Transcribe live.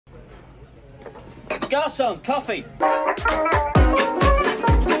Garçon, coffee. You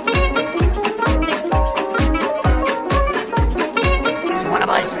want to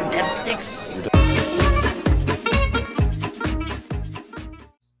buy some death sticks?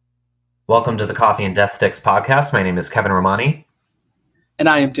 Welcome to the Coffee and Death Sticks podcast. My name is Kevin Romani. And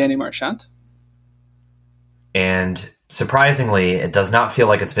I am Danny Marchant. And surprisingly, it does not feel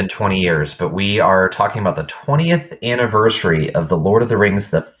like it's been 20 years, but we are talking about the 20th anniversary of The Lord of the Rings,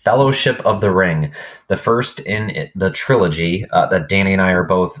 The Fellowship of the Ring, the first in the trilogy that Danny and I are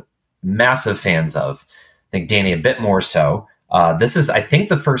both massive fans of. I think Danny a bit more so. This is, I think,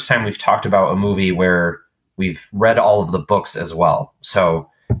 the first time we've talked about a movie where we've read all of the books as well. So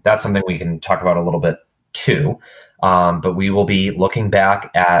that's something we can talk about a little bit too. But we will be looking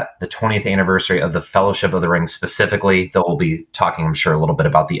back at the 20th anniversary of the Fellowship of the Ring specifically, though we'll be talking, I'm sure, a little bit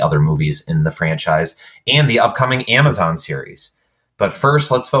about the other movies in the franchise and the upcoming Amazon series. But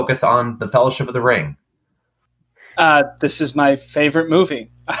first, let's focus on the Fellowship of the Ring. This is my favorite movie.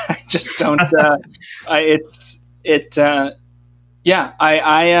 I just don't. I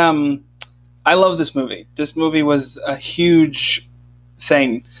love this movie. This movie was a huge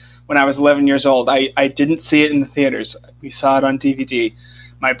thing when I was 11 years old. I didn't see it in the theaters. We saw it on DVD.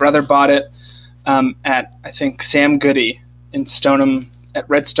 My brother bought it at, I think, Sam Goody in Stoneham, at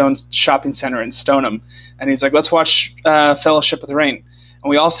Redstone Shopping Center in Stoneham. And he's like, let's watch Fellowship of the Ring. And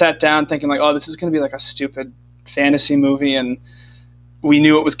we all sat down thinking like, oh, this is going to be like a stupid fantasy movie. And we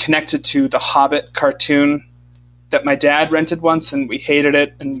knew it was connected to the Hobbit cartoon that my dad rented once, and we hated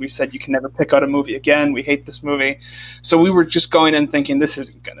it. And we said, you can never pick out a movie again. We hate this movie. So we were just going in thinking, this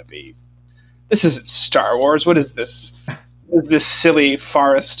isn't Star Wars. What is this? What is this silly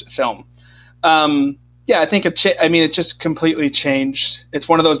forest film? I think it just completely changed. It's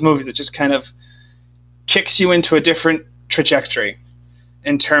one of those movies that just kind of kicks you into a different trajectory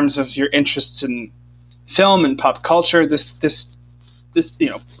in terms of your interests in film and pop culture, this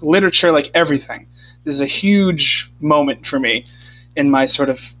literature, like everything. This is a huge moment for me in my sort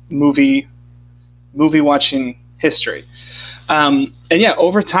of movie watching history.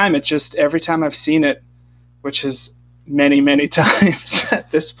 Over time, every time I've seen it, which is many, many times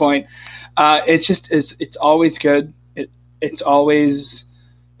at this point, it's always good. It always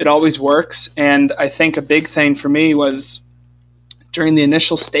works. And I think a big thing for me was during the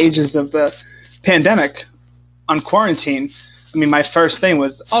initial stages of the pandemic on quarantine. I mean, my first thing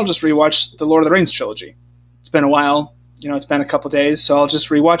was, I'll just rewatch the Lord of the Rings trilogy. It's been a while, it's been a couple days, so I'll just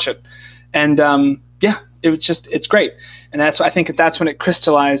rewatch it. And it's great. And I think that's when it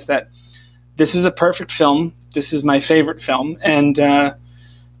crystallized that this is a perfect film. This is my favorite film. And I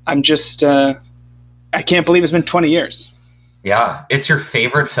can't believe it's been 20 years. Yeah. It's your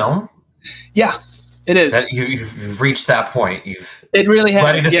favorite film? Yeah, it is. You've reached that point. It really has.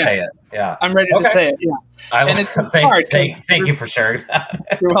 Ready to say it. Yeah. I'm ready to say it. Yeah. Thank you for sharing that.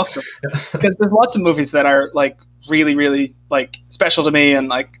 You're welcome. Because there's lots of movies that are like really, really like special to me, and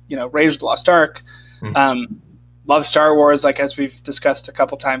like Raiders of the Lost Ark, love Star Wars, like as we've discussed a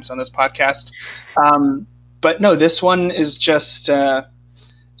couple times on this podcast. But no, this one is just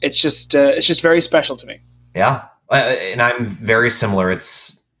it's just very special to me. Yeah, and I'm very similar.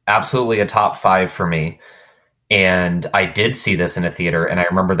 It's absolutely a top 5 for me. And I did see this in a theater, and I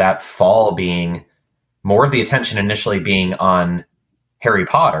remember that fall being more of the attention initially being on Harry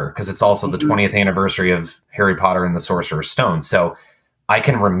Potter, because it's also the 20th anniversary of Harry Potter and the Sorcerer's Stone. So I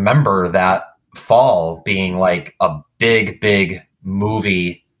can remember that fall being like a big, big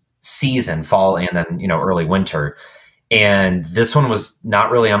movie season, fall and then, early winter. And this one was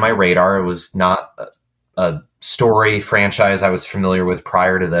not really on my radar. It was not a story franchise I was familiar with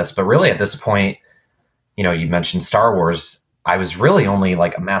prior to this, but really at this point, you mentioned Star Wars. I was really only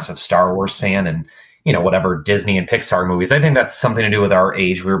like a massive Star Wars fan and, whatever Disney and Pixar movies. I think that's something to do with our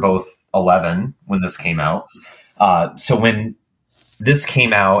age. We were both 11 when this came out. So when this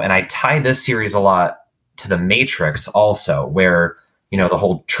came out, and I tie this series a lot to The Matrix also, where, the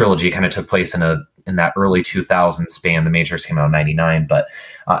whole trilogy kind of took place in that early 2000s span. The Matrix came out in 99. But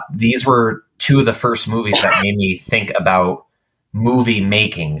these were two of the first movies that made me think about movie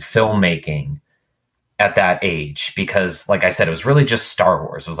making, filmmaking, at that age, because like I said, it was really just Star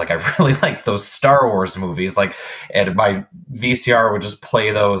Wars. It was like, I really like those Star Wars movies. Like, and my VCR would just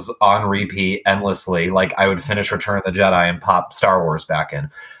play those on repeat endlessly. Like I would finish Return of the Jedi and pop Star Wars back in.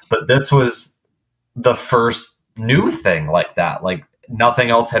 But this was the first new thing like that. Like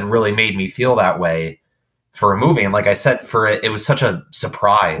nothing else had really made me feel that way for a movie. And like I said, it was such a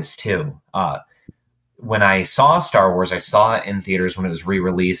surprise too. When I saw Star Wars, I saw it in theaters when it was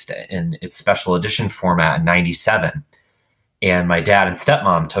re-released in its special edition format in 97. And my dad and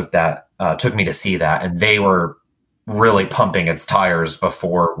stepmom took that took me to see that, and they were really pumping its tires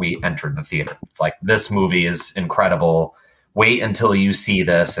before we entered the theater. It's like, this movie is incredible. Wait until you see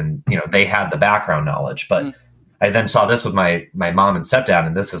this. And, they had the background knowledge, but I then saw this with my mom and stepdad,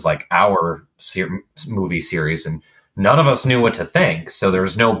 and this is like our movie series, and none of us knew what to think. So there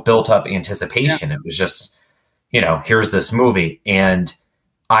was no built up anticipation. Yeah. It was just, here's this movie. And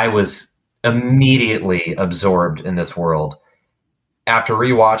I was immediately absorbed in this world. After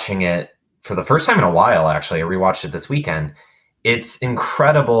rewatching it for the first time in a while, actually, I rewatched it this weekend. It's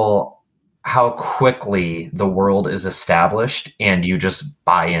incredible how quickly the world is established and you just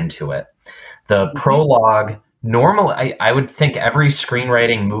buy into it. The prologue, I would think every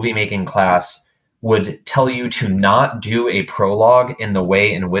screenwriting, movie making class would tell you to not do a prologue in the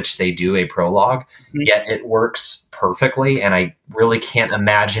way in which they do a prologue, yet it works perfectly. And I really can't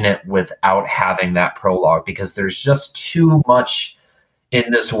imagine it without having that prologue, because there's just too much in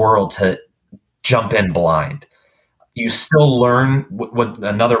this world to jump in blind. You still learn what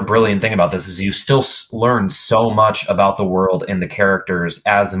another brilliant thing about this is you still learn so much about the world and the characters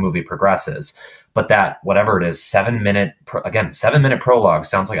as the movie progresses. But that, whatever it is, 7-minute prologue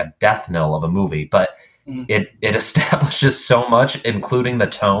sounds like a death knell of a movie, but it establishes so much, including the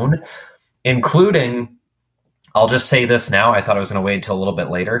tone, I'll just say this now. I thought I was going to wait till a little bit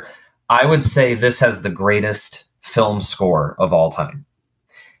later. I would say this has the greatest film score of all time.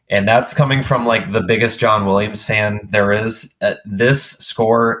 And that's coming from like the biggest John Williams fan there is. This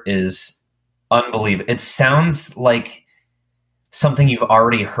score is unbelievable. It sounds like something you've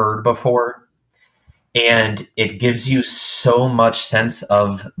already heard before. And it gives you so much sense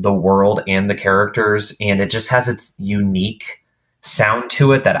of the world and the characters. And it just has its unique sound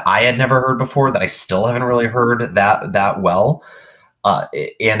to it that I had never heard before, that I still haven't really heard that well.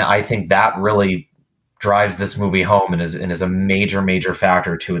 And I think that really drives this movie home and is a major, major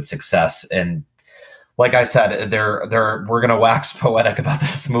factor to its success. And like I said, we're going to wax poetic about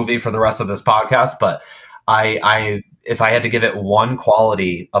this movie for the rest of this podcast, but if I had to give it one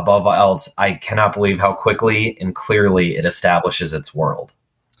quality above else, I cannot believe how quickly and clearly it establishes its world.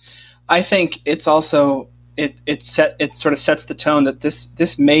 I think it's also it sort of sets the tone that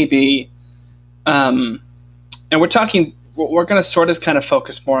this may be, and we're going to sort of kind of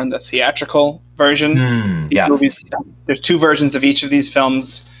focus more on the theatrical version. Yes. Movies, there's two versions of each of these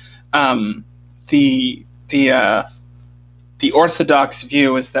films. The orthodox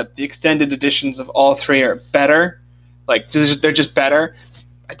view is that the extended editions of all three are better. Like, they're just better.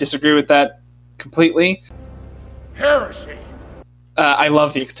 I disagree with that completely. Heresy. I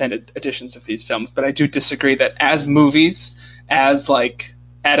love the extended editions of these films, but I do disagree that as movies, as like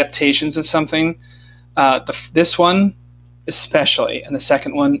adaptations of something, this one especially, and the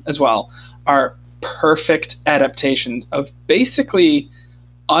second one as well, are perfect adaptations of basically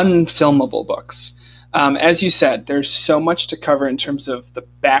unfilmable books. As you said, there's so much to cover in terms of the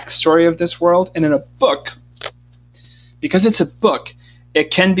backstory of this world, and in a book, because it's a book,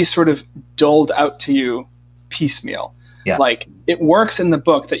 it can be sort of doled out to you piecemeal. Yes. Like, it works in the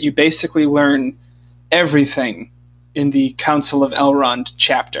book that you basically learn everything in the Council of Elrond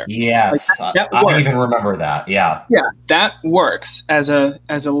chapter. Yes, like that I even remember that. Yeah, that works as a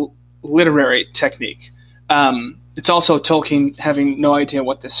literary technique. It's also Tolkien having no idea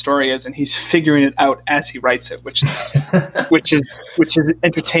what this story is, and he's figuring it out as he writes it, which is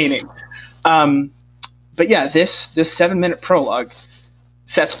entertaining. But yeah, this 7-minute prologue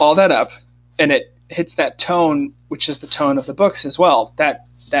sets all that up, and it hits that tone, which is the tone of the books as well. That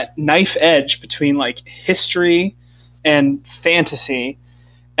knife edge between like history and fantasy,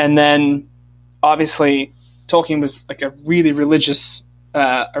 and then obviously Tolkien was like a really religious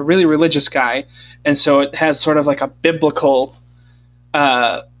guy, and so it has sort of like a biblical,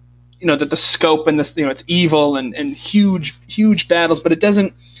 that the scope and this, it's evil and huge battles, but it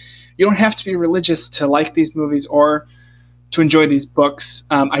doesn't. You don't have to be religious to like these movies or to enjoy these books.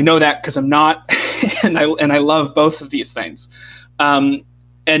 I know that because I'm not, and I love both of these things. And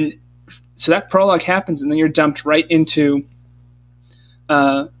so that prologue happens, and then you're dumped right into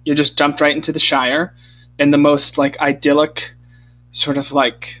the Shire, in the most like idyllic sort of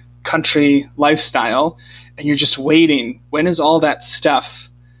like country lifestyle, and you're just waiting. When is all that stuff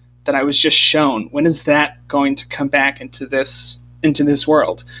that I was just shown? When is that going to come back into this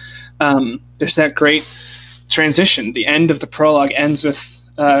world? There's that great transition. The end of the prologue ends with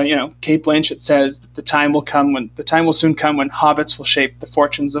Cate Blanchett says the time will soon come when hobbits will shape the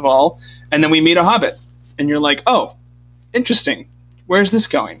fortunes of all, and then we meet a hobbit, and you're like, oh, interesting. Where's this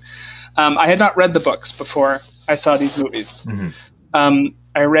going? I had not read the books before I saw these movies.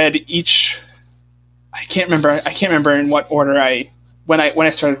 I read each. I can't remember in what order I when I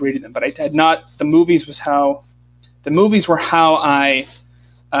started reading them, but I had not. The movies were how I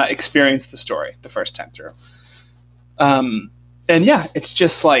experienced the story the first time through. And yeah, it's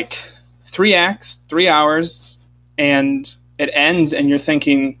just like 3 acts, 3 hours, and it ends, and you're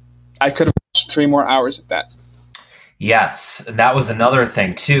thinking, I could have watched 3 more hours of that. Yes, that was another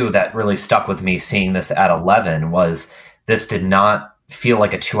thing too that really stuck with me seeing this at 11 was this did not feel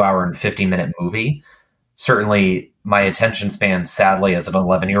like a 2 hour and 50-minute movie. Certainly my attention span, sadly, as an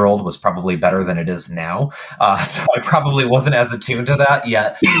 11-year-old was probably better than it is now. So I probably wasn't as attuned to that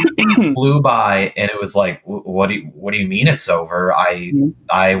yet. It flew by and it was like, what do you mean it's over?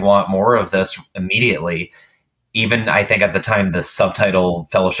 I want more of this immediately. Even I think at the time the subtitle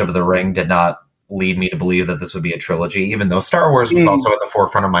Fellowship of the Ring did not lead me to believe that this would be a trilogy, even though Star Wars was also at the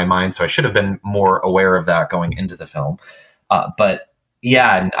forefront of my mind. So I should have been more aware of that going into the film. But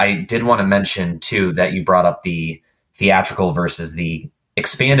yeah, and I did want to mention too that you brought up the theatrical versus the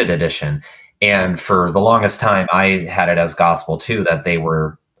expanded edition. And for the longest time, I had it as gospel too, that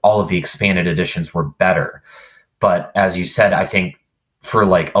all of the expanded editions were better. But as you said, I think for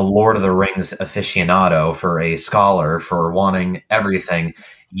like a Lord of the Rings aficionado, for a scholar, for wanting everything,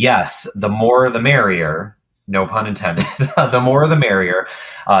 yes, the more the merrier, no pun intended, the more the merrier.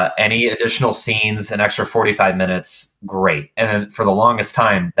 Any additional scenes, an extra 45 minutes, great. And then for the longest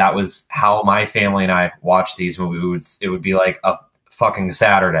time, that was how my family and I watched these movies. It would be like a fucking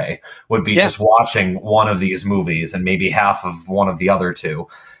Saturday, would be just watching one of these movies and maybe half of one of the other two.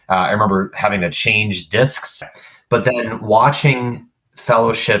 I remember having to change discs, but then watching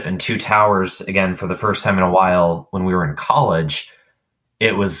Fellowship and Two Towers again for the first time in a while when we were in college,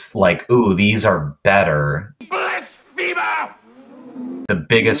 it was like, ooh, these are better. Blasphemer! The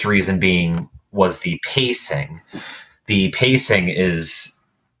biggest reason being was the pacing. The pacing is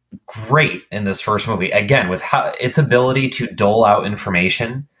great in this first movie. Again, with its ability to dole out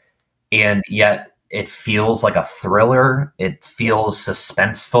information, and yet it feels like a thriller. It feels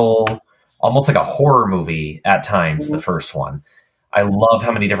suspenseful, almost like a horror movie at times, the first one. I love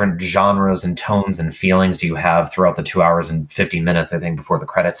how many different genres and tones and feelings you have throughout the 2 hours and 50 minutes, I think, before the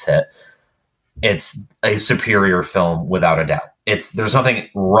credits hit. It's a superior film without a doubt. There's nothing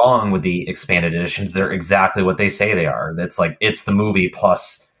wrong with the expanded editions. They're exactly what they say they are. It's the movie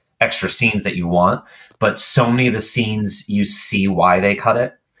plus extra scenes that you want. But so many of the scenes, you see why they cut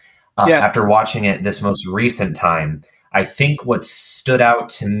it. After watching it this most recent time, I think what stood out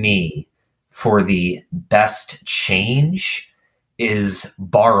to me for the best change is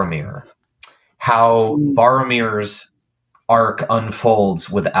Boromir. How Boromir's arc unfolds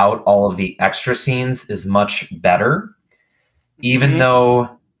without all of the extra scenes is much better, even though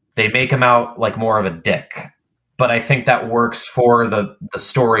they make him out like more of a dick. But I think that works for the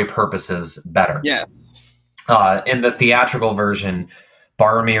story purposes better. Yes. In the theatrical version,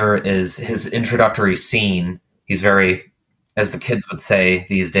 Boromir is his introductory scene. He's very, as the kids would say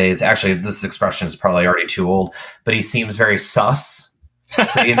these days, actually, this expression is probably already too old, but he seems very sus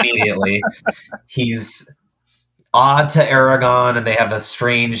pretty immediately. He's odd to Aragorn, and they have a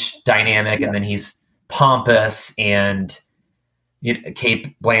strange dynamic, and then he's pompous, and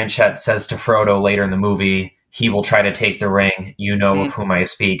Cate Blanchett says to Frodo later in the movie, he will try to take the ring, you know of whom I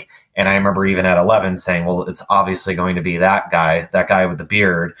speak. And I remember even at 11 saying, well, it's obviously going to be that guy with the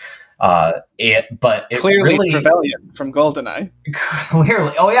beard. But it clearly really, Trevelyan from GoldenEye.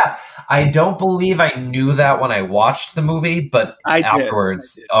 Clearly. Oh, yeah. I don't believe I knew that when I watched the movie, but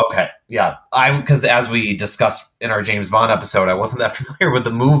afterwards. Okay. Yeah. Because as we discussed in our James Bond episode, I wasn't that familiar with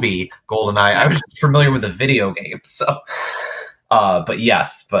the movie GoldenEye. I was just familiar with the video game. So, but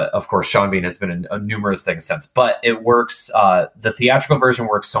yes, but of course, Sean Bean has been in numerous things since. But it works. The theatrical version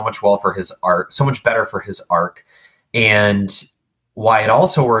works so much so much better for his arc. And why it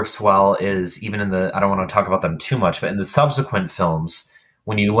also works well is even in I don't want to talk about them too much, but in the subsequent films,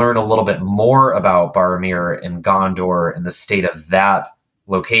 when you learn a little bit more about Boromir and Gondor and the state of that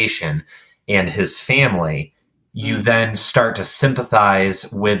location and his family, you then start to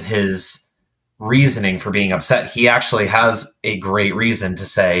sympathize with his reasoning for being upset. He actually has a great reason to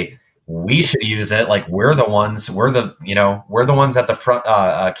say, we should use it. Like, we're the ones at the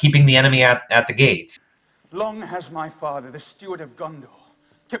front, keeping the enemy at the gates. Long has my father, the steward of Gondor,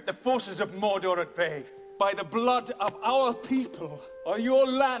 kept the forces of Mordor at bay. By the blood of our people are your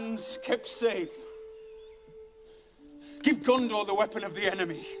lands kept safe. Give Gondor the weapon of the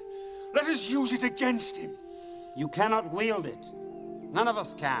enemy. Let us use it against him. You cannot wield it. None of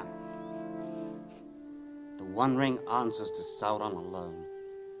us can. The One Ring answers to Sauron alone.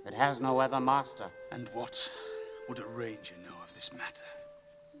 It has no other master. And what would a ranger know of this matter?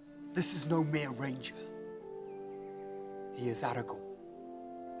 This is no mere ranger. He is Aragorn,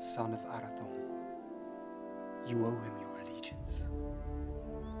 son of Arathorn. You owe him your allegiance.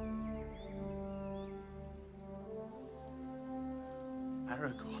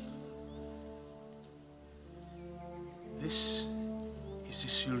 Aragorn. This is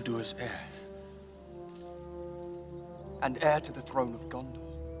Isildur's heir. And heir to the throne of Gondor.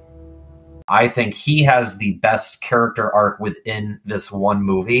 I think he has the best character arc within this one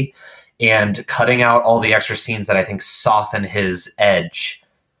movie, and cutting out all the extra scenes that I think soften his edge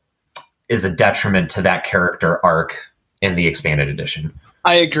is a detriment to that character arc in the expanded edition.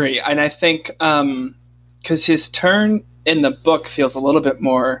 I agree. And I think because his turn in the book feels a little bit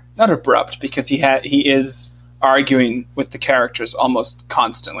more, not abrupt, because he is arguing with the characters almost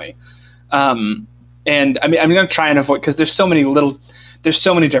constantly. And I mean, I'm going to try and avoid, because there's so many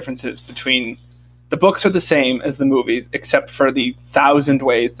differences between the books are the same as the movies, except for the 1,000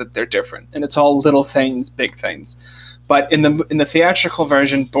 ways that they're different, and it's all little things, big things. But in the theatrical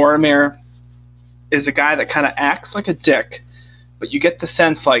version, Boromir is a guy that kind of acts like a dick, but you get the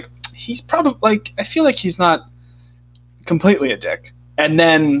sense like he's probably like, I feel like he's not completely a dick. And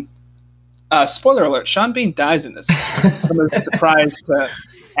then, spoiler alert: Sean Bean dies in this. I'm a surprise to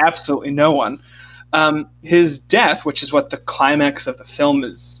absolutely no one. His death, which is what the climax of the film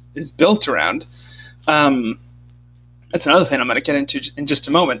is built around, that's another thing I'm going to get into in just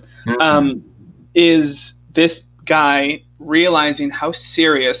a moment, is this guy realizing how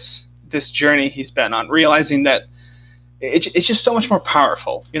serious this journey he's been on, realizing that it's just so much more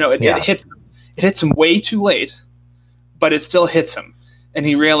powerful. You know, it hits him way too late, but it still hits him. And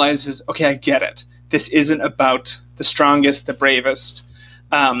he realizes, okay, I get it. This isn't about the strongest, the bravest,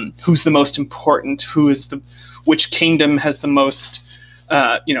 who's the most important, which kingdom has the most,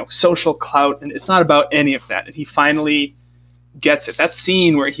 social clout, and it's not about any of that. And he finally gets it. That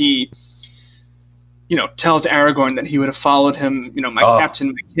scene where he, tells Aragorn that he would have followed him,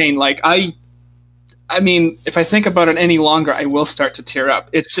 Captain McCain. Like, I mean, if I think about it any longer, I will start to tear up.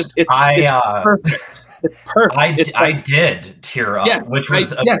 It's perfect. It's perfect. I did tear up, which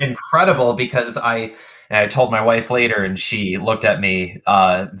was incredible, because I told my wife later, and she looked at me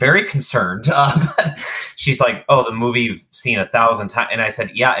very concerned. She's like, "Oh, the movie you've seen 1,000 times." And I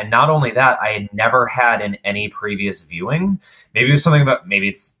said, "Yeah." And not only that, I had never had in any previous viewing. Maybe it was something about, maybe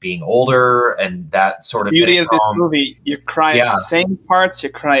it's being older and that sort of beauty of this movie. You cry at the same parts, you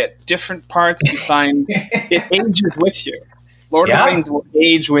cry at different parts. You find it ages with you. Lord of the Rings will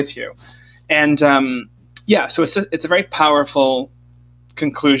age with you, and so it's a very powerful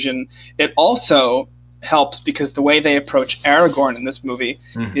conclusion. It also helps because the way they approach Aragorn in this movie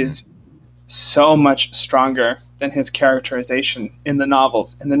is so much stronger than his characterization in the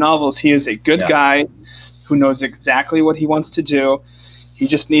novels. In the novels, he is a good guy who knows exactly what he wants to do. He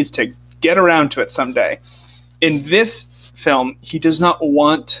just needs to get around to it someday. In this film, he does not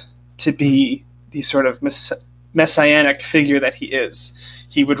want to be the sort of messianic figure that he is.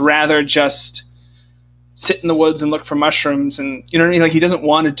 He would rather just sit in the woods and look for mushrooms, and you know what I mean? Like, he doesn't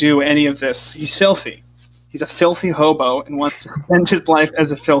want to do any of this. He's filthy. He's a filthy hobo and wants to spend his life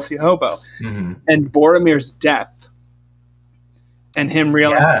as a filthy hobo. And Boromir's death and him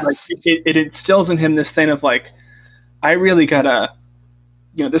realizing, like, it instills in him this thing of like, I really gotta,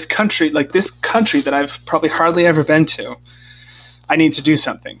 this country that I've probably hardly ever been to, I need to do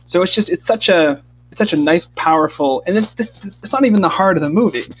something. So it's such a nice, powerful, and it's not even the heart of the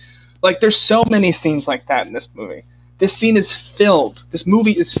movie. Like, there's so many scenes like that in this movie. This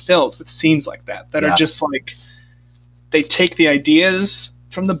movie is filled with scenes like that are just like, they take the ideas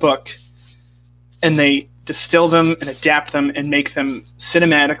from the book and they distill them and adapt them and make them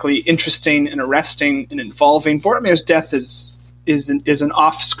cinematically interesting and arresting and involving. Boromir's death is an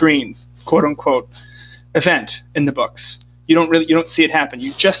off-screen, quote unquote, event in the books. You don't see it happen.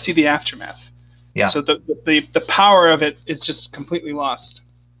 You just see the aftermath. Yeah. So the power of it is just completely lost.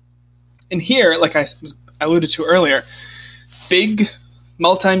 And here, like I alluded to earlier, big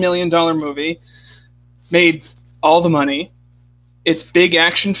multi-million-dollar movie, made all the money. It's big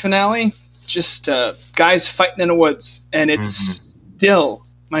action finale, just guys fighting in the woods, and it's still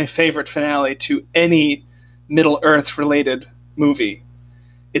my favorite finale to any Middle-earth related movie.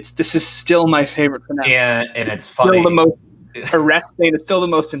 This is still my favorite finale. Yeah, and it's funny. Still the most arresting. It's still the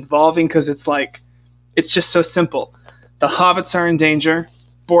most involving because it's like, it's just so simple. The hobbits are in danger.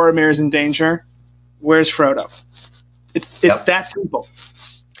 Boromir's in danger. Where's Frodo? It's that simple,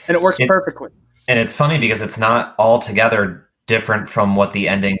 and it works perfectly. And it's funny because it's not altogether different from what the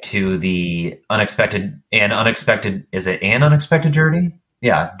ending to the Unexpected. Is it An Unexpected Journey?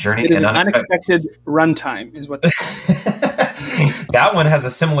 Yeah, Journey. It is an unexpected runtime, is what. That one has a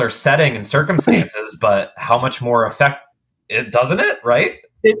similar setting and circumstances, but how much more effect? Doesn't it? Right?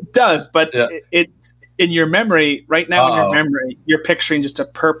 It does, but Yeah. it's in your memory right now. In Uh-oh. your memory, you're picturing just a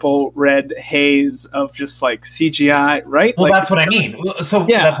purple red haze of just like CGI, right? Well, like, that's what I mean. So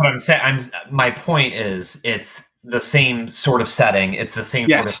Yeah. that's what I'm saying. My point is, it's the same sort of setting, it's the same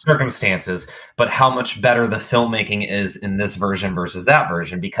sort of Yes. circumstances, but how much better the filmmaking is in this version versus that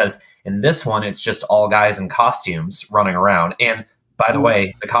version. Because in this one, it's just all guys in costumes running around. And by the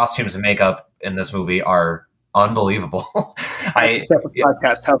way, the costumes and makeup in this movie are unbelievable. That's a separate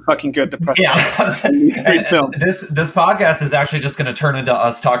podcast. How fucking good the press film. This podcast is actually just going to turn into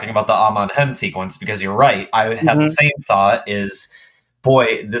us talking about the Amon Hen sequence, because you're right. I had the same thought. Is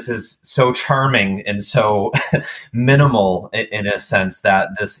boy, this is so charming and so minimal in a sense that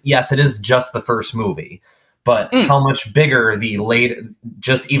this, yes, it is just the first movie, but how much bigger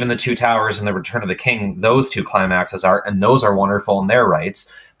just even the Two Towers and the Return of the King, those two climaxes are, and those are wonderful in their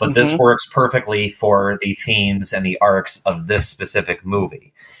rights. But this works perfectly for the themes and the arcs of this specific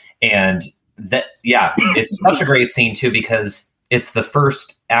movie. And that, yeah, it's such a great scene too, because it's the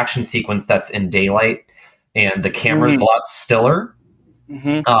first action sequence that's in daylight and the camera's a lot stiller.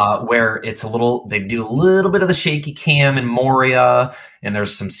 Where it's they do a little bit of the shaky cam in Moria, and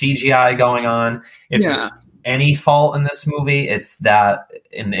there's some CGI going on. If there's any fault in this movie, it's that,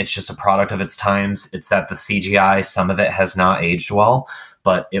 and it's just a product of its times, it's that the CGI, some of it has not aged well,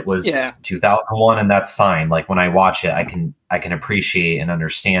 but it was 2001, and that's fine. Like, when I watch it, I can appreciate and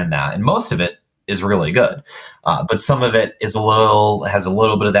understand that, and most of it is really good, but some of it is has a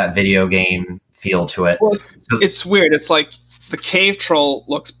little bit of that video game feel to it. Well, it's weird. It's like the cave troll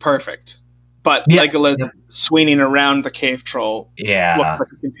looks perfect, but Legolas swinging around the cave troll looks like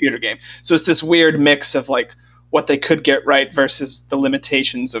a computer game. So it's this weird mix of like what they could get right versus the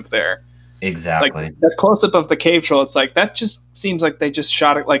limitations of their like that close up of the cave troll. It's like, that just seems like they just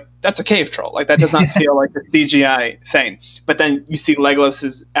shot it like that's a cave troll. Like, that does not feel like a CGI thing. But then you see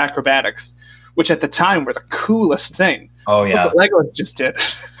Legolas's acrobatics, which at the time were the coolest thing. Oh yeah, look what Legolas just did.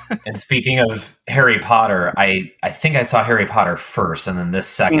 And speaking of Harry Potter, I think I saw Harry Potter first and then this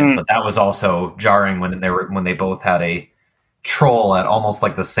second, but that was also jarring when they both had a troll at almost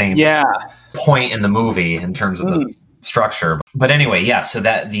like the same point in the movie in terms of the structure. But anyway, so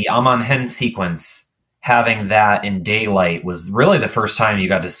that the Amon Hen sequence, having that in daylight, was really the first time you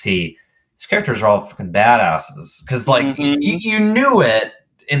got to see these characters are all fucking badasses, because like you knew it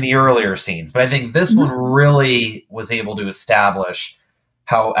in the earlier scenes, but I think this one really was able to establish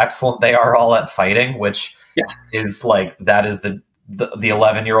how excellent they are all at fighting, which is like, that is the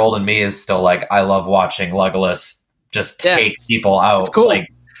 11-year-old in me is still like, I love watching Legolas just take people out. It's cool. Like,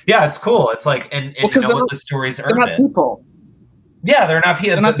 it's cool. It's like, and you know what, the stories earned they're not people. Yeah, they're not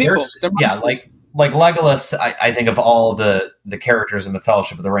people. They're not people. Like Legolas, I think of all the characters in the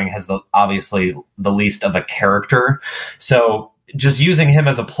Fellowship of the Ring has obviously the least of a character. So just using him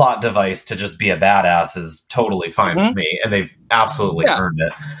as a plot device to just be a badass is totally fine with me, and they've absolutely earned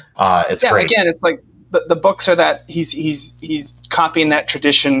it. It's great. Again, it's like the books are that he's copying that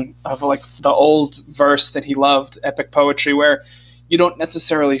tradition of like the old verse that he loved, epic poetry, where you don't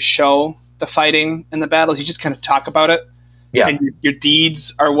necessarily show the fighting and the battles, you just kind of talk about it. Yeah, and your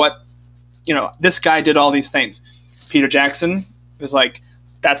deeds are what, this guy did all these things. Peter Jackson was like,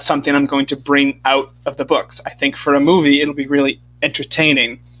 that's something I'm going to bring out of the books. I think for a movie, it'll be really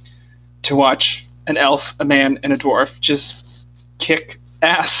entertaining to watch an elf, a man, and a dwarf just kick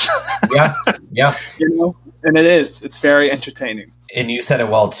ass. Yeah. And it's very entertaining. And you said it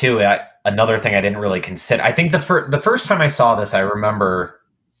well too. Another thing I didn't really consider, I think the first time I saw this, I remember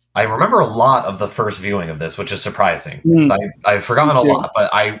a lot of the first viewing of this, which is surprising. I've forgotten a lot, but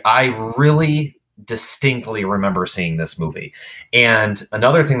I really distinctly remember seeing this movie. And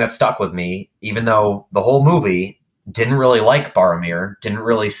another thing that stuck with me, even though the whole movie didn't really like Boromir, didn't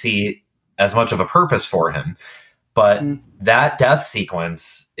really see as much of a purpose for him, but that death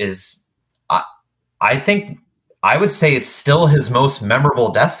sequence is, I think I would say it's still his most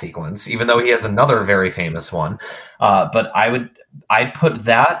memorable death sequence, even though he has another very famous one. But I'd put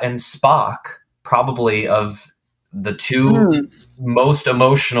that and Spock probably of the two most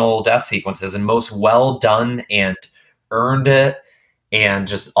emotional death sequences and most well done and earned it, and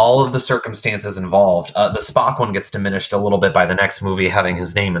just all of the circumstances involved. The Spock one gets diminished a little bit by the next movie having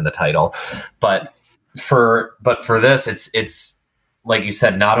his name in the title, but for this, it's like you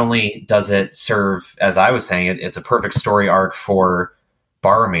said, not only does it serve, as I was saying, it's a perfect story arc for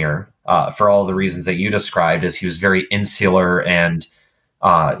Boromir, for all the reasons that you described, as he was very insular and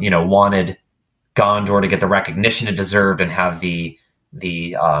wanted Gondor to get the recognition it deserved and have the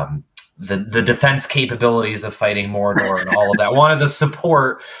the defense capabilities of fighting Mordor and all of that. Wanted the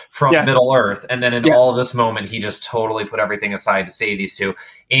support from Yes. Middle Earth, and then in Yeah. all of this moment, he just totally put everything aside to save these two,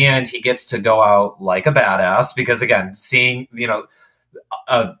 and he gets to go out like a badass because again, seeing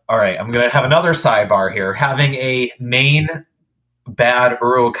all right, I'm gonna have another sidebar here. Having a main bad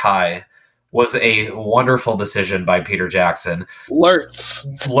Uruk-hai was a wonderful decision by Peter Jackson. Lurtz.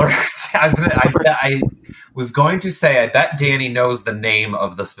 I was going to say, I bet Danny knows the name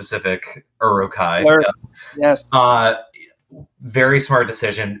of the specific Uruk-hai. Lurtz. Yes. Very smart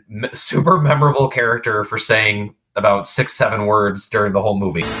decision. Super memorable character for saying about 6-7 words during the whole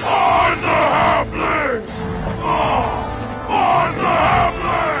movie.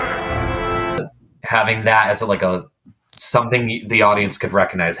 Having that as something the audience could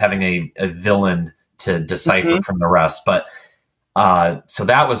recognize, having a villain to decipher from the rest. But so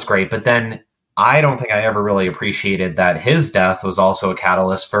that was great. But then I don't think I ever really appreciated that his death was also a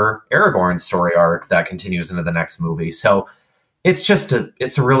catalyst for Aragorn's story arc that continues into the next movie. So it's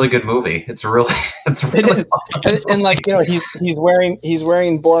a really good movie. It's really and like, he's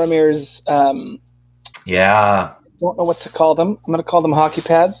wearing Boromir's yeah. don't know what to call them. I'm going to call them hockey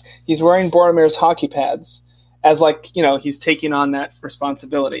pads. He's wearing Boromir's hockey pads as he's taking on that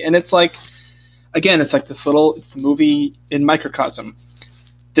responsibility. And it's like, again, it's like it's the movie in microcosm.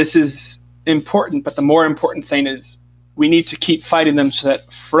 This is important, but the more important thing is we need to keep fighting them so that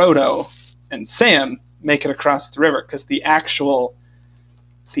Frodo and Sam make it across the river. Because the actual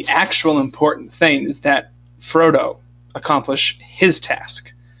important thing is that Frodo accomplish his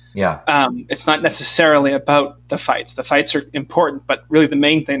task. Yeah. It's not necessarily about the fights. The fights are important, but really the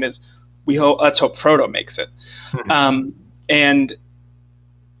main thing is let's hope Frodo makes it. And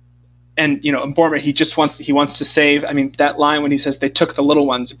Boromir, he wants to save. I mean, that line when he says they took the little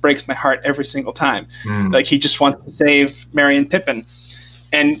ones, it breaks my heart every single time. Like, he just wants to save Merry and Pippin,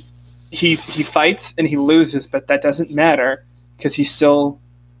 and he fights and he loses, but that doesn't matter because he's still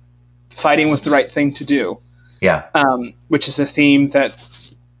fighting was the right thing to do. Yeah. Which is a theme that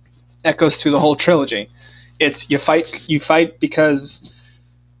echoes through the whole trilogy. It's you fight because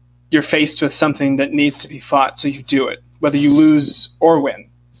you're faced with something that needs to be fought, so you do it, whether you lose or win.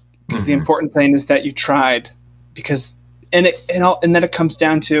 Because the important thing is that you tried. And then it comes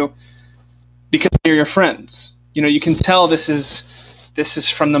down to, because you're your friends. You can tell this is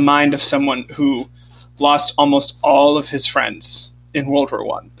from the mind of someone who lost almost all of his friends in World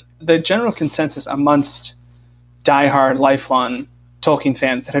War I. The general consensus amongst diehard, lifelong Tolkien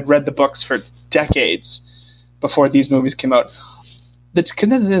fans that had read the books for decades before these movies came out, the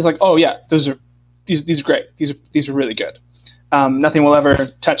consensus is like, oh yeah, these are great. These are really good. Nothing will ever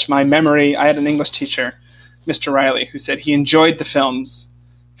touch my memory. I had an English teacher, Mr. Riley, who said he enjoyed the films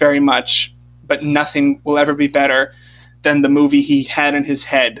very much, but nothing will ever be better than the movie he had in his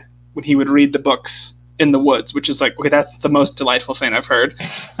head when he would read the books in the woods, which is like, okay, that's the most delightful thing I've heard.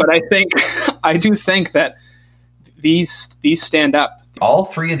 But I do think that these stand up. All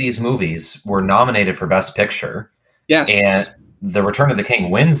three of these movies were nominated for Best Picture. Yes. And The Return of the King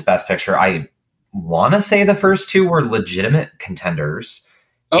wins Best Picture. I want to say the first two were legitimate contenders.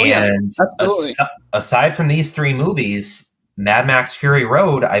 Oh, and yeah, absolutely. Aside from these three movies, Mad Max Fury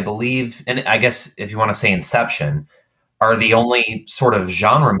Road, I believe, and I guess if you want to say Inception, are the only sort of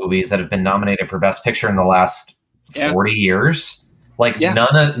genre movies that have been nominated for Best Picture in the last 40 years. Like,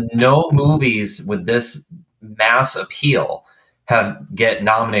 no movies with this mass appeal get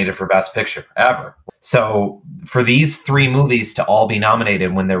nominated for Best Picture ever. So for these three movies to all be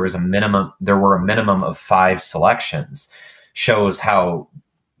nominated when there were a minimum of 5 selections shows how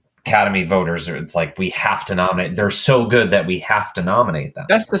Academy voters are. It's like, we have to nominate. They're so good that we have to nominate them.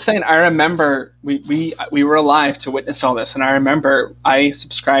 That's the thing. I remember we were alive to witness all this, and I remember I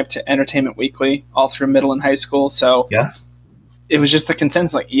subscribed to Entertainment Weekly all through middle and high school. So yeah, it was just the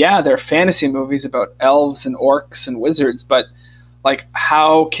consensus, like, yeah, they're fantasy movies about elves and orcs and wizards, but like,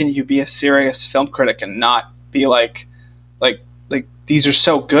 how can you be a serious film critic and not be like these are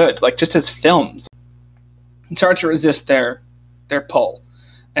so good, like, just as films? It's hard to resist their pull.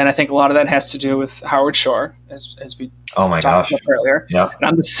 And I think a lot of that has to do with Howard Shore, as we talked about earlier. Yeah. And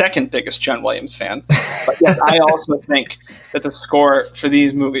I'm the second biggest John Williams fan. But yes, I also think that the score for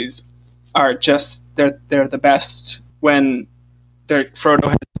these movies are just, they're the best. When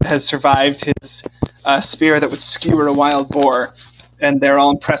Frodo has survived his spear that would skewer a wild boar, and they're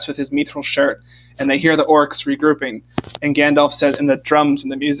all impressed with his mithril shirt, and they hear the orcs regrouping, and Gandalf says, and the drums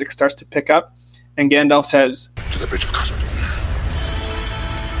and the music starts to pick up, and Gandalf says, "To the Bridge of Khazad."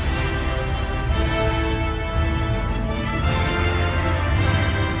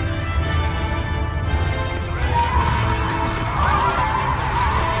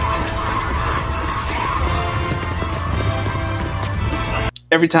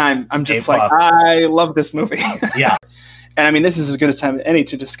 every time I'm just A+. like, I love this movie. Yeah. And I mean, this is as good a time as any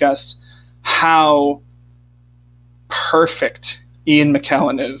to discuss how perfect Ian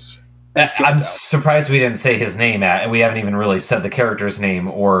McKellen is. I'm surprised we didn't say his name, and we haven't even really said the character's name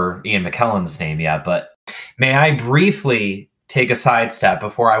or Ian McKellen's name yet. But may I briefly take a sidestep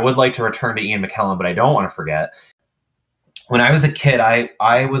before I would like to return to Ian McKellen, but I don't want to forget. When I was a kid,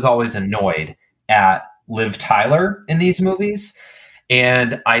 I was always annoyed at Liv Tyler in these movies.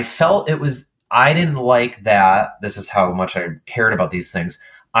 And I felt I didn't like that. This is how much I cared about these things.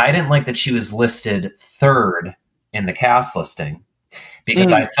 I didn't like that she was listed third in the cast listing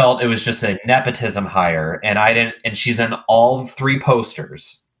because I felt it was just a nepotism hire, and she's in all 3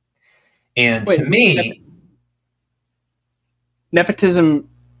 posters. And to me, nepotism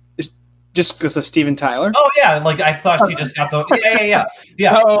is just because of Steven Tyler. Oh yeah, like I thought she just got the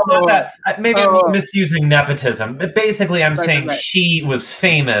yeah. Not that, maybe I'm misusing nepotism, but basically I'm saying she was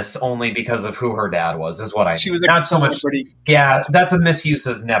famous only because of who her dad was. Is what I mean. She was not so much. Yeah, that's a misuse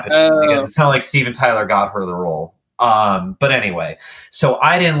of nepotism because it's not like Steven Tyler got her the role. But anyway, so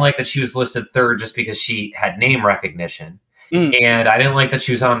I didn't like that she was listed third just because she had name recognition. And I didn't like that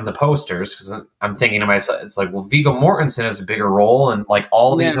she was on the posters because I'm thinking to myself, it's like, well, Viggo Mortensen has a bigger role and like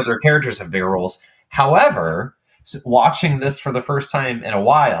all these other characters have bigger roles. However, watching this for the first time in a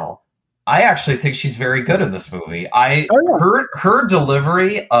while, I actually think she's very good in this movie. Her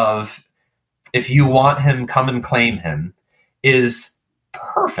delivery of "if you want him, come and claim him" is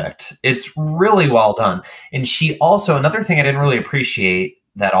perfect. It's really well done. And she also, another thing I didn't really appreciate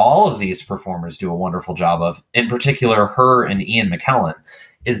that all of these performers do a wonderful job of, in particular her and Ian McKellen,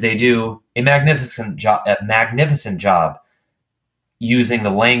 is they do a magnificent job using the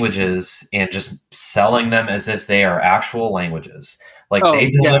languages and just selling them as if they are actual languages. Like they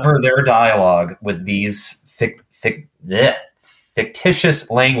deliver their dialogue with these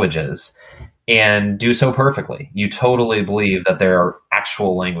fictitious languages and do so perfectly. You totally believe that they're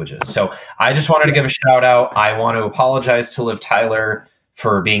actual languages. So I just wanted to give a shout out. I want to apologize to Liv Tyler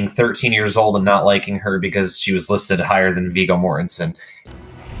for being 13 years old and not liking her because she was listed higher than Viggo Mortensen.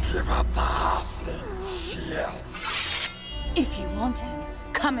 Give up the halfling shield. If you want him,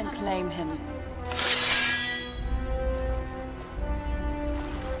 come and claim him.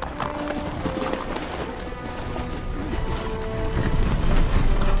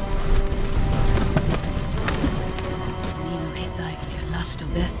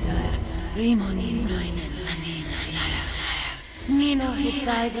 Ian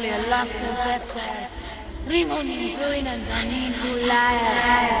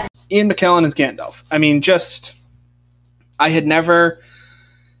McKellen is Gandalf. I mean, I had never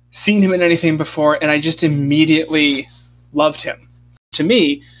seen him in anything before, and I just immediately loved him. To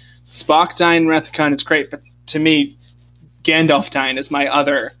me, Spock dying in Wrath of Khan is great, but to me, Gandalf dying is my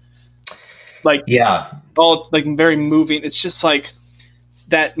other, very moving. It's just like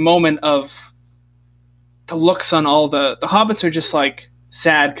that moment of the looks on all the hobbits are just like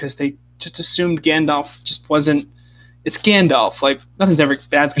sad because they just assumed Gandalf just wasn't. It's Gandalf. Like nothing's ever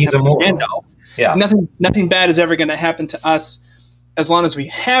bad's going to happen to Gandalf. Yeah. Nothing bad is ever going to happen to us as long as we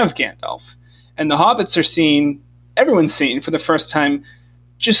have Gandalf. And the hobbits are everyone's seeing for the first time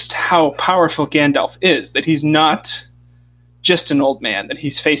just how powerful Gandalf is. That he's not just an old man. That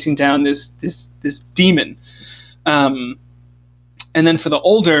he's facing down this demon. And then for the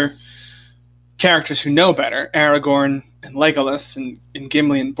older characters who know better, Aragorn and Legolas and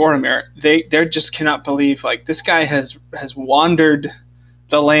Gimli and Boromir, they just cannot believe like this guy has wandered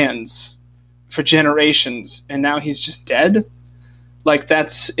the lands for generations and now he's just dead. Like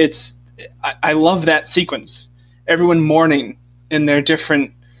I love that sequence. Everyone mourning in their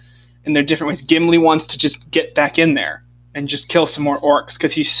different ways. Gimli wants to just get back in there and just kill some more orcs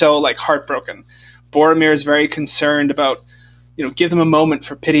because he's so like heartbroken. Boromir is very concerned about, give them a moment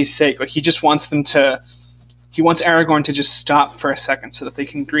for pity's sake. Like he just wants he wants Aragorn to just stop for a second so that they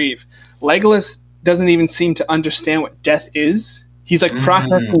can grieve. Legolas doesn't even seem to understand what death is. He's like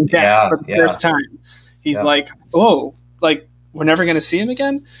processing death for the first time. He's like, oh, like we're never going to see him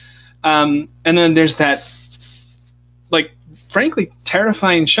again. And then there's that, like, frankly,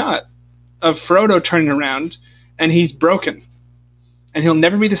 terrifying shot of Frodo turning around and he's broken. And he'll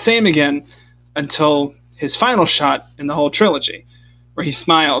never be the same again until his final shot in the whole trilogy, where he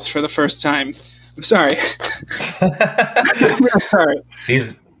smiles for the first time. I'm sorry. I'm sorry.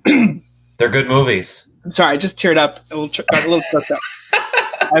 They're good movies. I'm sorry. I just teared up. Got a little choked up.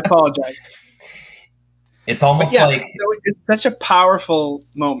 I apologize. It's almost like it's such a powerful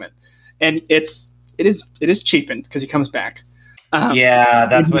moment, and it is cheapened because he comes back.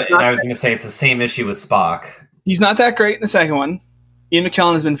 That's what I was going to say. It's the same issue with Spock. He's not that great in the second one. Ian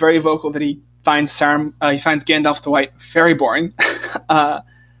McKellen has been very vocal that he finds Gandalf the White very boring,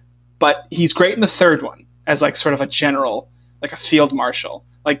 but he's great in the third one as like sort of a general, like a field marshal.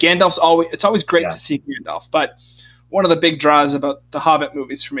 Like Gandalf's it's always great to see Gandalf, but one of the big draws about the Hobbit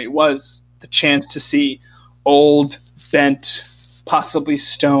movies for me was the chance to see old, bent, possibly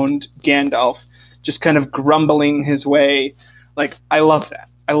stoned Gandalf just kind of grumbling his way. Like, I love that.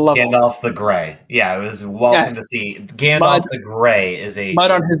 I love Gandalf the Grey. Yeah, it was welcome to see. Gandalf the Grey is a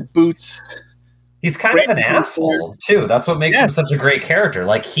mud on his boots. He's kind of an asshole too. That's what makes him such a great character.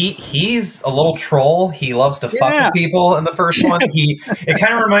 Like he's a little troll. He loves to fuck with people in the first one. It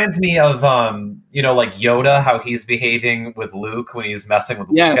kind of reminds me of like Yoda, how he's behaving with Luke when he's messing with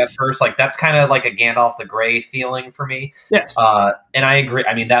Luke at first. Like that's kind of like a Gandalf the Grey feeling for me. Yes. And I agree.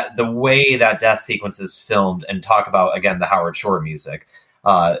 I mean that the way that death sequence is filmed, and talk about again the Howard Shore music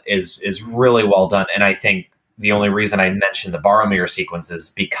is really well done. And I think the only reason I mentioned the Boromir sequence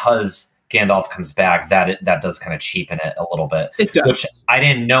is because Gandalf comes back, that does kind of cheapen it a little bit. It does. Which I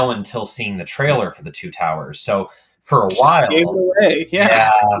didn't know until seeing the trailer for the Two Towers. So for a while, gave it away.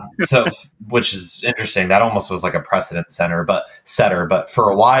 So which is interesting. That almost was like a precedent setter. But for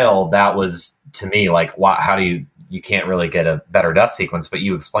a while, that was to me like, how do you can't really get a better death sequence? But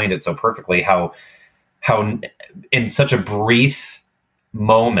you explained it so perfectly how in such a brief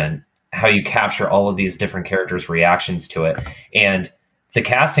moment, how you capture all of these different characters' reactions to it. And the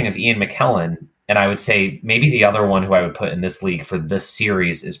casting of Ian McKellen, and I would say maybe the other one who I would put in this league for this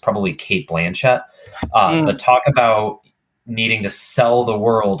series is probably Cate Blanchett. But talk about needing to sell the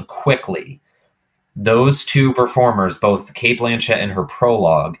world quickly. Those two performers, both Cate Blanchett in her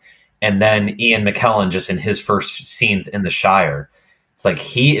prologue, and then Ian McKellen just in his first scenes in The Shire. It's like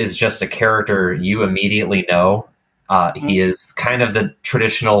he is just a character you immediately know. He is kind of the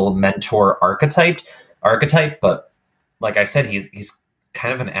traditional mentor archetype, but like I said, he's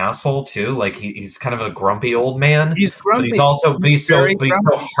kind of an asshole too. Like he's kind of a grumpy old man. He's grumpy. But he's so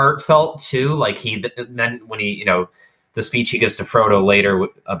heartfelt too. Like then when he, the speech he gives to Frodo later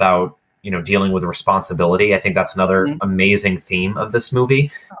about, dealing with responsibility. I think that's another amazing theme of this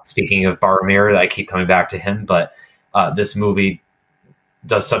movie. Speaking of Boromir, I keep coming back to him, but this movie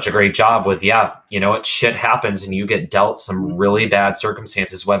does such a great job with, shit happens and you get dealt some really bad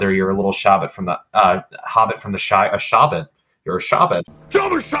circumstances, whether you're a little hobbit from the Shire, you're a Shabbos.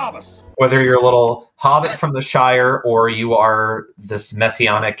 Whether you're a little hobbit from the Shire, or you are this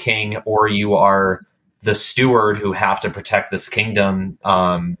messianic king, or you are the steward who have to protect this kingdom.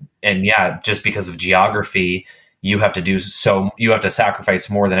 Just because of geography, you have to sacrifice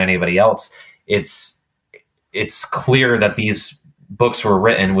more than anybody else. It's clear that these books were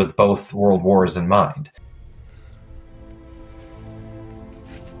written with both world wars in mind.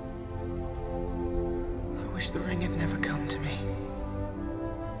 I wish the ring had never come to me.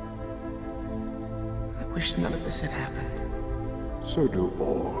 I wish none of this had happened. So do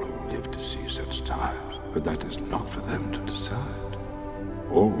all who live to see such times, but that is not for them to decide.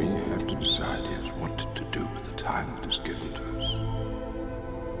 All we have to decide is what to do with the time that is given to us.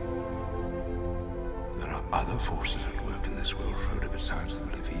 There are other forces at work in this world, Frodo, besides the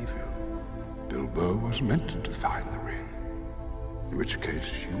will of evil. Bilbo was meant to find the ring, in which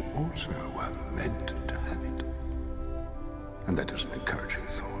case you also were meant to have it. And that is an encouraging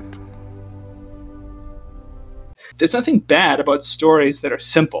thought. There's nothing bad about stories that are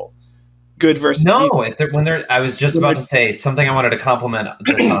simple. Good versus evil. I was just about to say something I wanted to compliment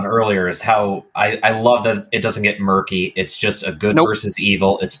this on earlier is how I love that it doesn't get murky. It's just a good versus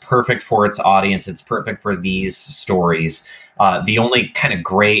evil. It's perfect for its audience. It's perfect for these stories. The only kind of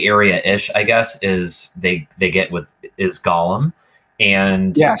gray area-ish, I guess, is they get with is Gollum,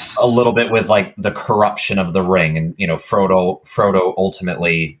 and a little bit with like the corruption of the ring, and Frodo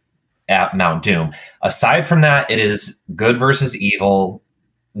ultimately at Mount Doom. Aside from that, it is good versus evil.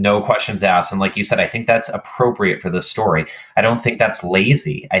 No questions asked. And like you said, I think that's appropriate for this story. I don't think that's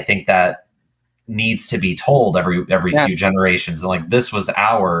lazy. I think that needs to be told every few generations. And like, this was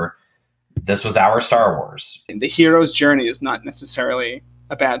our Star Wars. The hero's journey is not necessarily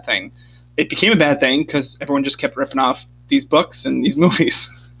a bad thing. It became a bad thing because everyone just kept ripping off these books and these movies.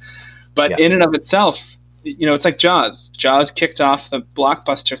 But in and of itself, it's like Jaws. Jaws kicked off the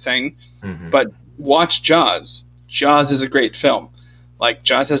blockbuster thing, but watch Jaws. Jaws is a great film. Like,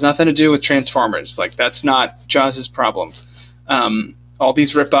 Jaws has nothing to do with Transformers. Like, that's not Jaws' problem. All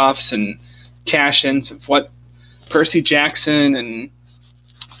these ripoffs and cash-ins of what Percy Jackson and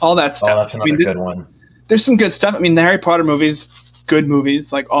all that stuff. Oh, that's another good one. There's some good stuff. I mean, the Harry Potter movies, good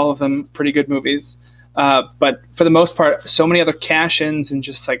movies. Like, all of them, pretty good movies. But for the most part, so many other cash-ins and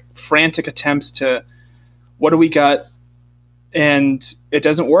just, like, frantic attempts to, what do we got and it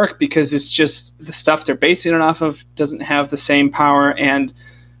doesn't work because it's just the stuff they're basing it off of doesn't have the same power, and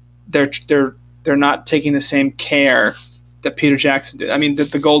they're not taking the same care that Peter Jackson did. I mean,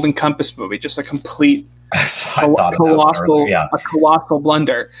 the Golden Compass movie, just a complete colossal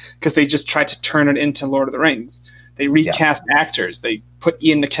blunder because they just tried to turn it into Lord of the Rings. They recast actors. They put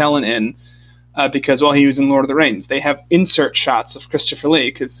Ian McKellen in because, he was in Lord of the Rings. They have insert shots of Christopher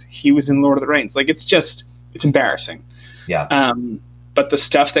Lee because he was in Lord of the Rings. Like, it's embarrassing. Yeah. But the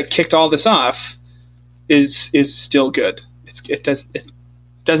stuff that kicked all this off is still good. It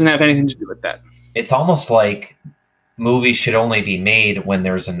doesn't have anything to do with that. It's almost like movies should only be made when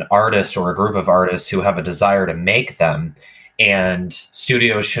there's an artist or a group of artists who have a desire to make them, and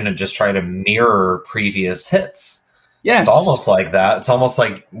studios shouldn't just try to mirror previous hits. Yes. It's almost like that. It's almost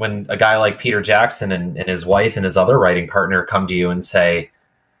like when a guy like Peter Jackson and his wife and his other writing partner come to you and say,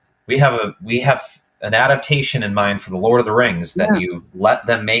 we have an adaptation in mind for the Lord of the Rings, then you let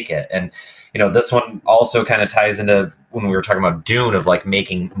them make it. And, this one also kind of ties into when we were talking about Dune, of like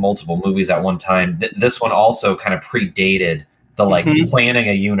making multiple movies at one time. This one also kind of predated the planning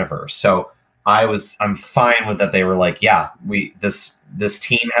a universe. So I'm fine with that. They were like, this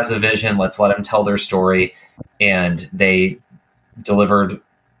team has a vision. Let's let them tell their story. And they delivered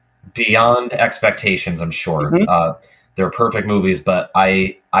beyond expectations, I'm sure. They're perfect movies, but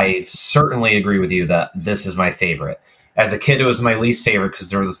I certainly agree with you that this is my favorite. As a kid, it was my least favorite because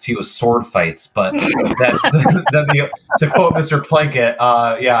there were the fewest sword fights. But to quote Mr. Plinkett,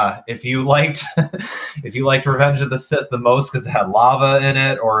 if you liked Revenge of the Sith the most because it had lava in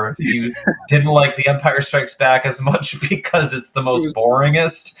it, or if you didn't like The Empire Strikes Back as much because it's the most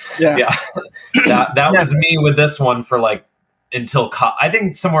boringest, that was me with this one for like until I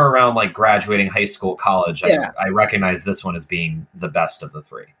think somewhere around like graduating high school, college. I recognize this one as being the best of the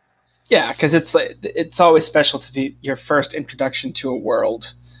three. Yeah, because it's always special to be your first introduction to a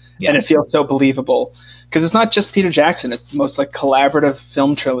world, and it feels so believable. Because it's not just Peter Jackson; it's the most like collaborative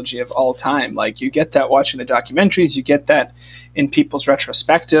film trilogy of all time. Like, you get that watching the documentaries, you get that in people's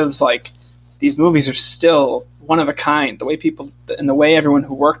retrospectives. Like, these movies are still one of a kind. The way people and the way everyone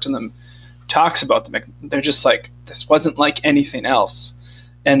who worked on them talks about them, they're just like, this wasn't like anything else,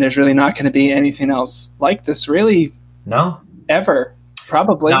 and there's really not going to be anything else like this, really. No, ever.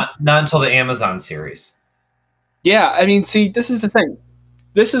 Probably not until the Amazon series. Yeah, I mean, see, this is the thing.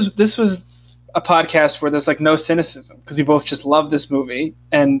 This was a podcast where there's like no cynicism because we both just love this movie,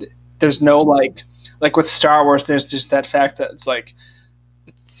 and there's no like with Star Wars. There's just that fact that it's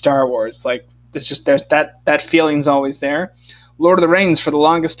Star Wars. Like, there's that feeling's always there. Lord of the Rings for the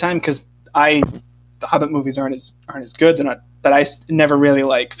longest time because the Hobbit movies aren't as good. They're not, but I never really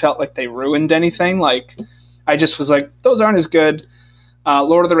like felt like they ruined anything. Like, I just was like, those aren't as good.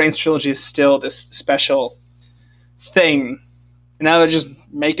 Lord of the Rings trilogy is still this special thing. And now they're just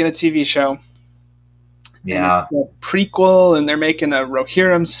making a TV show. Yeah. A prequel, and they're making a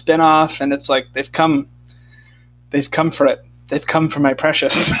Rohirrim spinoff, and it's like they've come for it. They've come for my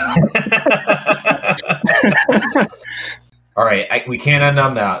precious. All right, we can't end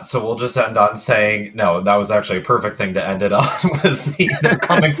on that, so we'll just end on saying, no, that was actually a perfect thing to end it on, was they're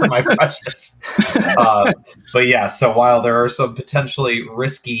coming for my precious. But yeah, so while there are some potentially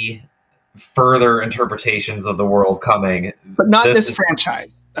risky further interpretations of the world coming. But not this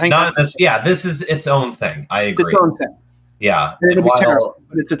franchise. I think not this, this is its own thing. I agree. It's its own thing. Yeah. It'll be terrible,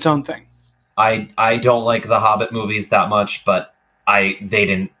 but it's its own thing. I don't like the Hobbit movies that much, but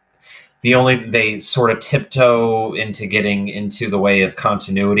they sort of tiptoe into getting into the way of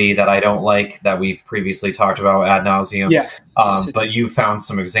continuity that I don't like, that we've previously talked about ad nauseum. Yes. But you found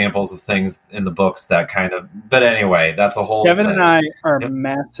some examples of things in the books that kind of, but anyway, that's a whole Kevin thing. and I are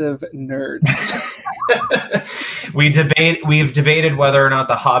massive nerds. We've debated whether or not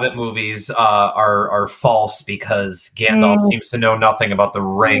the Hobbit movies are false because Gandalf seems to know nothing about the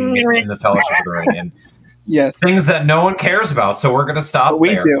ring in the Fellowship of the Ring, and yes, things that no one cares about. So we're going to stop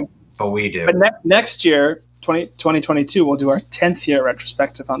there. But we do. But next year, 2022, we'll do our 10th year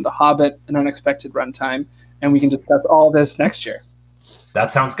retrospective on The Hobbit, An Unexpected Runtime, and we can discuss all this next year.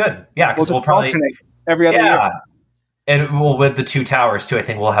 That sounds good. Yeah, because we'll probably alternate every other year. And with the Two Towers too, I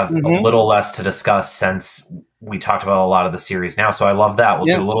think we'll have a little less to discuss since we talked about a lot of the series now. So I love that.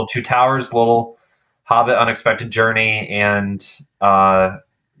 We'll do a little Two Towers, little Hobbit, Unexpected Journey, and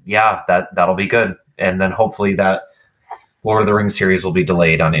that'll be good. And then hopefully that Lord of the Rings series will be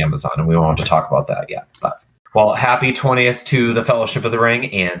delayed on Amazon, and we won't have to talk about that yet. But happy 20th to the Fellowship of the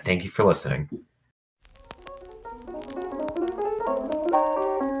Ring, and thank you for listening.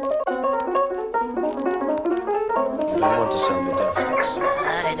 don't want to sell your death sticks.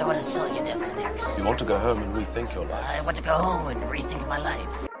 I don't want to sell your death sticks. You want to go home and rethink your life. I want to go home and rethink my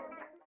life.